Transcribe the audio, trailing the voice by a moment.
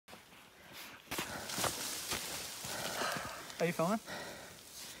Are you filming?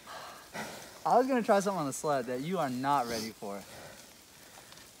 I was gonna try something on the sled that you are not ready for.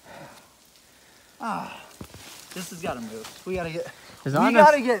 This has gotta move. We gotta get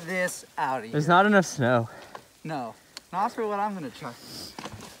this out of here. There's not enough snow. No, not for what I'm gonna try.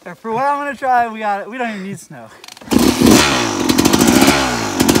 Or for what I'm gonna try, we don't even need snow.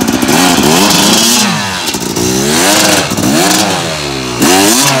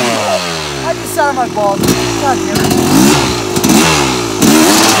 I just sat on my balls. God damn it.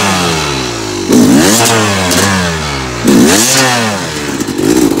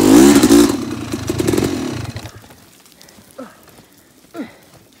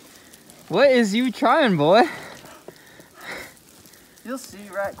 What is you trying, boy? You'll see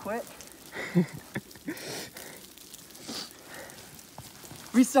right quick.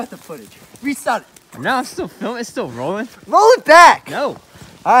 Restart the footage. Restart it. No, I'm still filming. It's still rolling. Roll it back. No.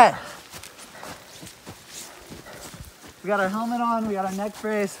 All right. We got our helmet on. We got our neck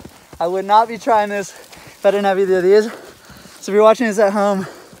brace. I would not be trying this if I didn't have either of these. So if you're watching this at home,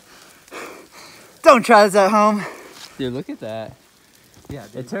 don't try this at home. Dude, look at that. Yeah,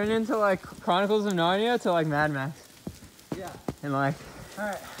 dude. It turned into like Chronicles of Narnia to like Mad Max. Yeah. In like All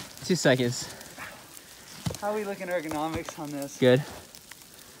right. 2 seconds. How are we looking ergonomics on this? Good.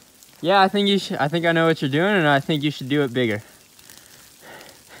 Yeah, I think you should. I think I know what you're doing, and I think you should do it bigger.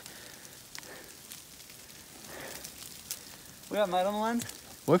 We got might on the lens?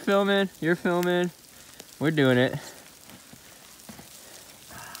 We're filming. You're filming. We're doing it.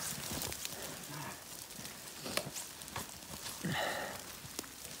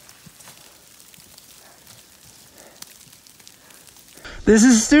 This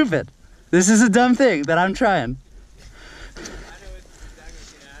is stupid. This is a dumb thing that I'm trying.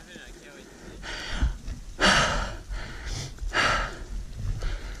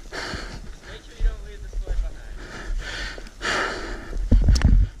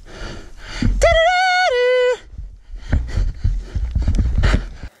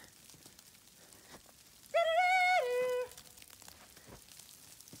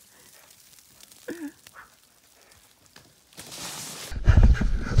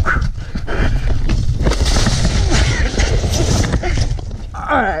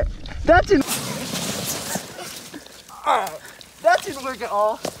 Alright, that didn't work at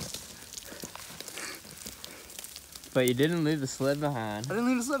all. But you didn't leave the sled behind. I didn't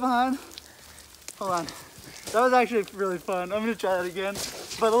leave the sled behind. Hold on. That was actually really fun. I'm gonna try that again,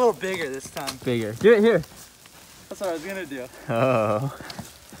 but a little bigger this time. Bigger. Do it here. That's what I was gonna do. Oh.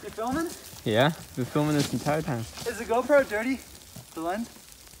 You filming? Yeah, been filming this entire time. Is the GoPro dirty? The lens?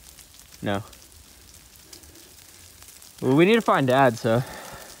 No. Well, we need to find Dad, so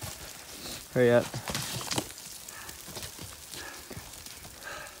hurry up.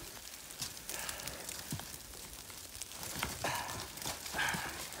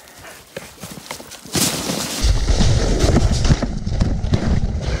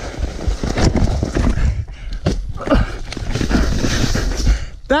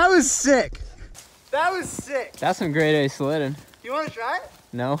 That was sick. That was sick. That's some grade A sledding. You want to try it?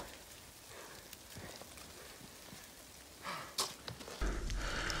 No.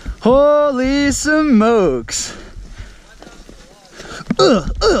 Holy smokes.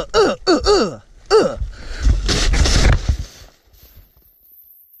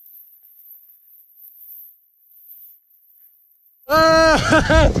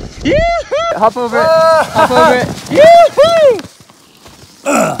 Hop over it. Hop over it. Yoo-hoo!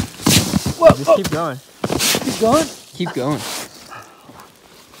 Just keep going. Keep going? Keep going.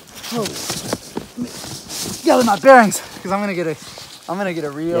 Oh. Gather my bearings, because I'm gonna get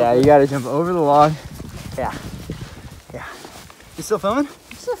a real. Yeah, you gotta jump over the log. Yeah. Yeah. You still filming?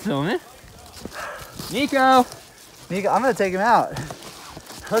 I'm still filming. Nico! Nico, I'm gonna take him out.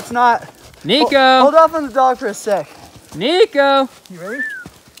 Let's not. Nico! Hold off on the dog for a sec. Nico! You ready?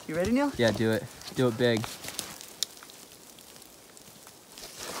 You ready, Neil? Yeah, do it. Do it big.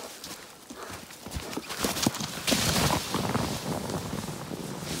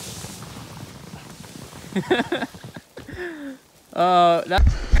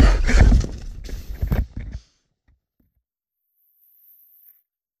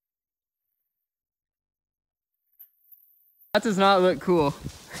 That does not look cool.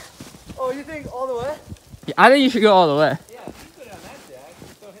 Oh, you think all the way? Yeah, I think you should go all the way. Yeah, you put it on that jack.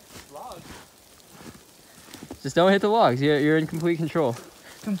 Just don't hit the log. Just don't hit the logs. You're in complete control.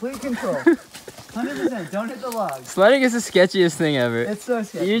 Complete control. 100%. Don't hit the logs. Sledding is the sketchiest thing ever. It's so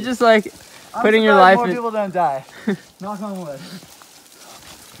sketchy. You're just like putting your life. life More in. people don't die. Knock on wood.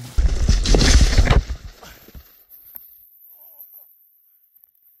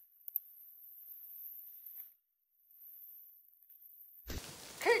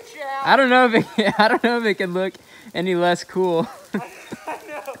 out. I don't know if it can look any less cool. I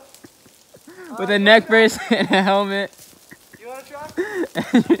know. With a neck brace and a helmet. You want to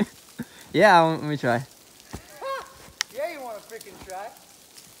try? Yeah, let me try. Yeah, you want to freaking try.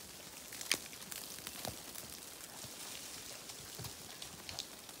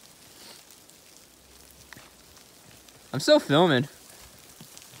 I'm still filming.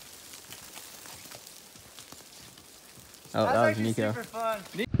 Oh, that was Nico. Super fun.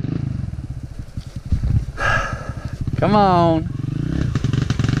 Come on.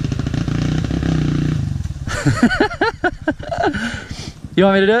 You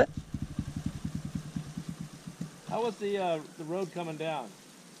want me to do it? How was the road coming down?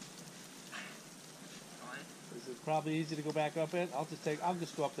 Is it probably easy to go back up it? I'll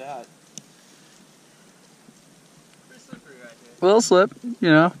just go up that. Pretty slippery right here. A little slip, you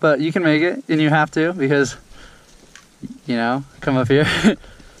know, but you can make it, and you have to because, you know, come up here. Alright,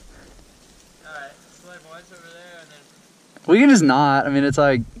 slide once over there and then... We can just not. I mean, it's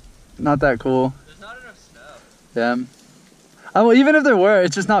like not that cool. There's not enough snow. Yeah. Oh, well, even if there were,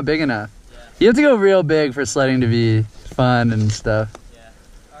 it's just not big enough. Yeah. You have to go real big for sledding to be fun and stuff. Yeah.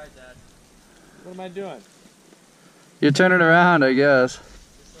 Alright, Dad. What am I doing? You're turning around, I guess.